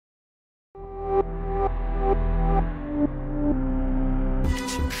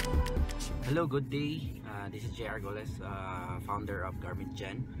Hello, good day. This is JR Goles, founder of Garment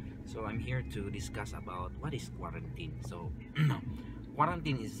Gen. So I'm here to discuss about what is quarantine. So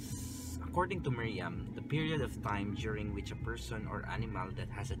quarantine is, according to Miriam, the period of time during which a person or animal that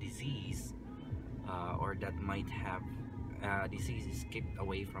has a disease or that might have disease is kept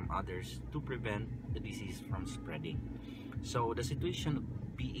away from others to prevent the disease from spreading. So the situation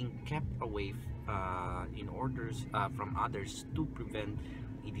of being kept away in orders from others to prevent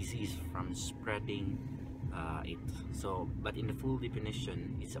a disease from spreading it. So, but in the full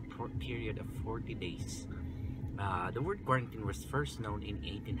definition, it's a period of 40 days. The word quarantine was first known in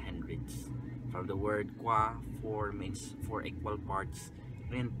 1800s. From the word qua, for means for equal parts,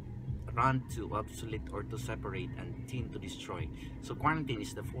 run to obsolete or to separate, and tin to destroy. So quarantine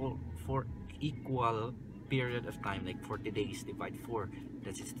is the for equal period of time, like 40 days divide 4,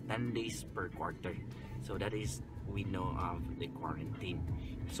 that is 10 days per quarter. So that is we know of the quarantine.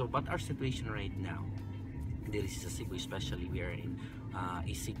 So but our situation right now, this is a Cebu, especially we are in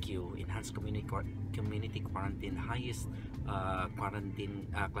ECQ, enhanced community quarantine, highest quarantine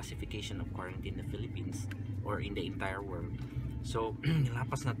classification of quarantine in the Philippines or in the entire world. So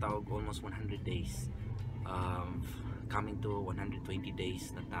lapas na tawag almost 100 days, coming to 120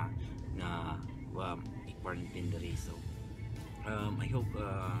 days na quarantine diri. So I hope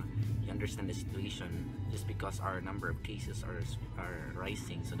you understand the situation, just because our number of cases are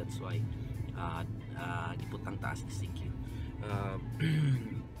rising, so that's why giputang taas ECQ.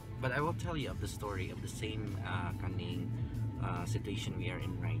 But I will tell you of the story of the same situation we are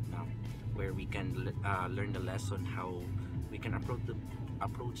in right now, where we can learn the lesson how we can approach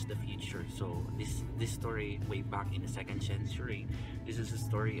the future. So this story way back in the 2nd century, this is a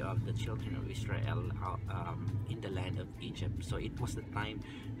story of the children of Israel in the land of Egypt. So it was the time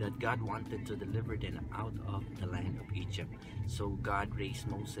that God wanted to deliver them out of the land of Egypt. So God raised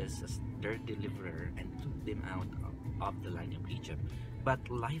Moses as their deliverer and took them out of the land of Egypt. But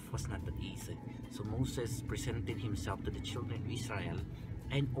life was not that easy. So Moses presented himself to the children of Israel,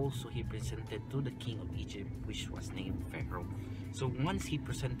 and also he presented to the king of Egypt, which was named Pharaoh. So once he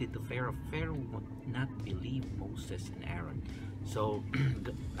presented to Pharaoh, Pharaoh would not believe Moses and Aaron. So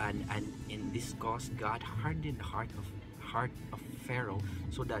and in this cause, God hardened the heart of Pharaoh,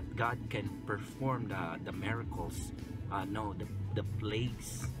 so that God can perform the miracles, the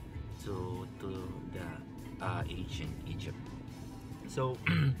plagues to the ancient Egypt. So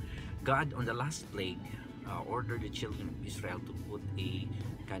God, on the last plague, ordered the children of Israel to put a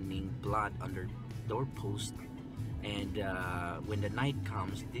cunning blood under doorpost, and when the night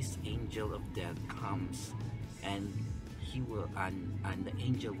comes, this angel of death comes, and he will and the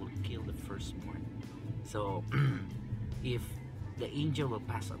angel will kill the firstborn. So if the angel will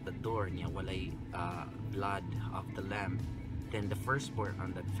pass at the door niya walay blood of the lamb, then the firstborn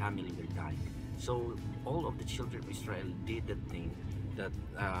on that family will die. So all of the children of Israel did the thing that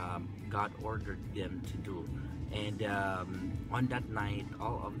God ordered them to do, and on that night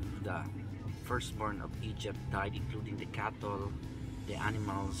all of the firstborn of Egypt died, including the cattle, the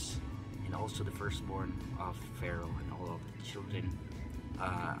animals, and also the firstborn of Pharaoh and all of the children,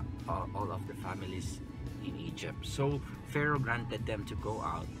 all of the families in Egypt. So Pharaoh granted them to go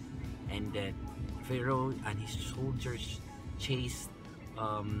out, and then Pharaoh and his soldiers chased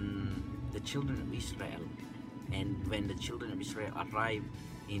the children of Israel. And when the children of Israel arrive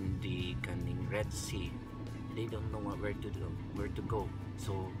in the Red Sea, they don't know where to go.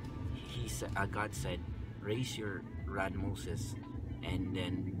 So God said, "Raise your rod, Moses," and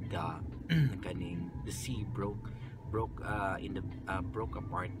then the sea broke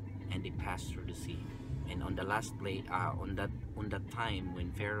apart, and they passed through the sea. And on the last play, on that time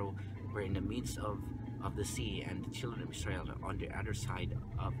when Pharaoh were in the midst of the sea, and the children of Israel on the other side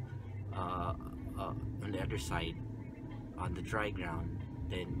of on the dry ground,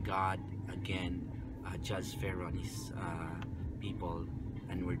 then God again judged Pharaoh and his people,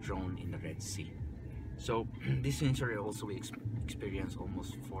 and were thrown in the Red Sea. So this century also we experienced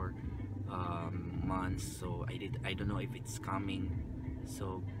almost 4 months. So I don't know if it's coming.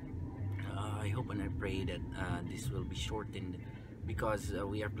 So I hope and I pray that this will be shortened, because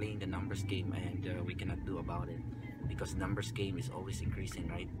we are playing the numbers game, and we cannot do about it, because numbers game is always increasing,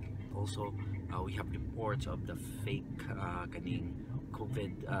 right? Also we have reports of the fake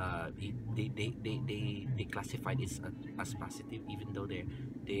COVID. They classified it as positive, even though they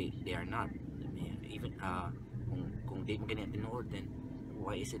are not. Even kung di mo ganyan tinood, then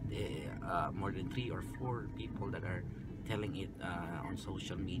why is it more than 3 or 4 people that are telling it on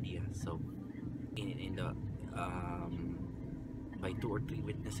social media? So in the by 2 or 3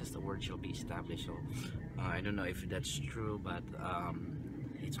 witnesses the word shall be established. So I don't know if that's true, but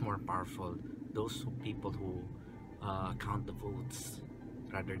it's more powerful those people who count the votes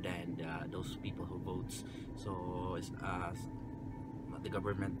rather than those people who votes. So the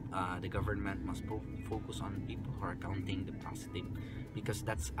government must focus on people who are counting the positive, because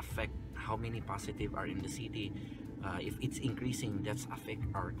that's affect how many positive are in the city. If it's increasing, that's affect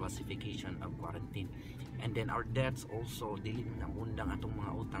our classification of quarantine. And then our debts also, dili na undang atong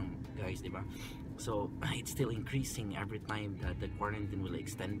mga utang, guys, di ba? So it's still increasing every time that the quarantine will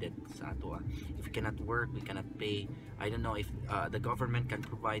extend it sa ato. If we cannot work, we cannot pay. I don't know if the government can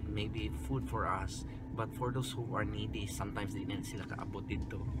provide maybe food for us, but for those who are needy, sometimes di na sila kaabot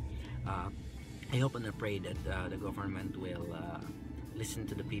dito. I hope and I pray that the government will listen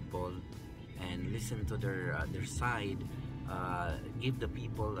to the people and listen to their side, give the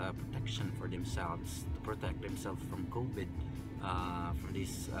people protection for themselves, to protect themselves from COVID, from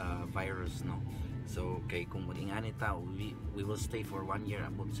this virus, no. So kay kung mag-ingani ta, we will stay for 1 year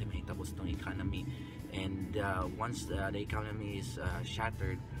abot sa mahitabo tong economy. And once the economy is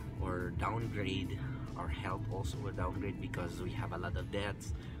shattered or downgrade, our health also will downgrade, because we have a lot of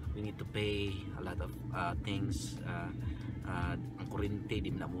debts. We need to pay a lot of things. Ang kuryente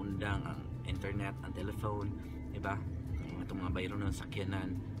di na mundang, ang internet, ang telephone, diba? Itong mga bayro ng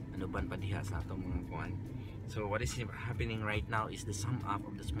sakyanan, ano ban pa diha sa atong mga kuan. So what is happening right now is the sum up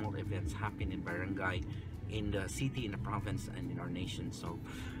of the small events happen in barangay, in the city, in the province, and in our nation. So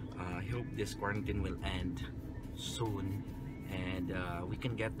I hope this quarantine will end soon, and we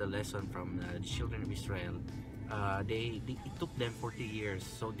can get the lesson from the children of Israel. It took them 40 years,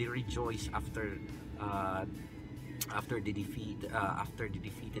 so they rejoice after the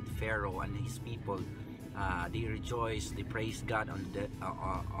defeated Pharaoh and his people. They rejoice, they praise God on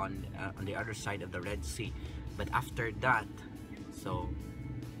the other side of the Red Sea. But after that, so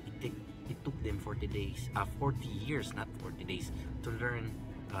it took them 40 years, not 40 days, to learn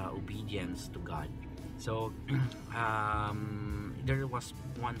obedience to God. So there was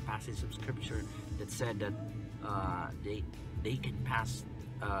one passage of scripture that said that they can pass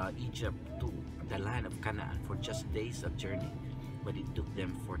Egypt to the land of Canaan for just days of journey, but it took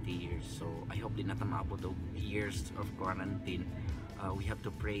them 40 years. So I hope di nata maabot og years of quarantine. We have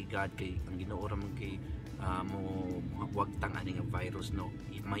to pray God kay ang Ginoo ra man kay mo wag tang aning virus, no.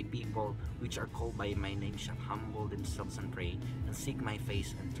 If my people which are called by my name shall humble themselves and pray and seek my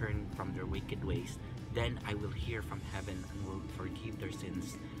face and turn from their wicked ways, then I will hear from heaven and will forgive their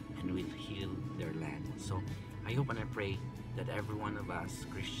sins and will heal their land. So I hope and I pray that every one of us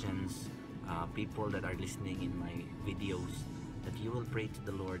Christians, people that are listening in my videos, that you will pray to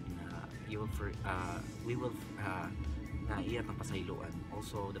the Lord, we will na iyat ang pasayloan.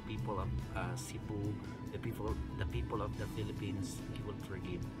 Also the people of Cebu, the people of the Philippines, He will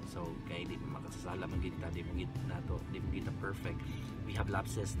forgive. So kay di makasasala man gid ta, di mo gid perfect. We have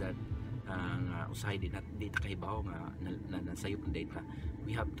lapses that usahay di ta kahibaw nga nasayop ng data.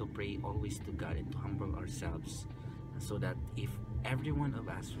 We have to pray always to God and to humble ourselves, so that if every one of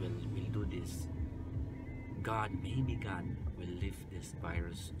us will do this, maybe God will lift this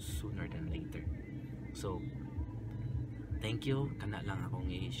virus sooner than later. So thank you. Kana lang akong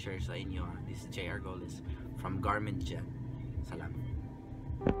i-share sa inyo. This is J.R. Goles from Garment Jet. Salamat.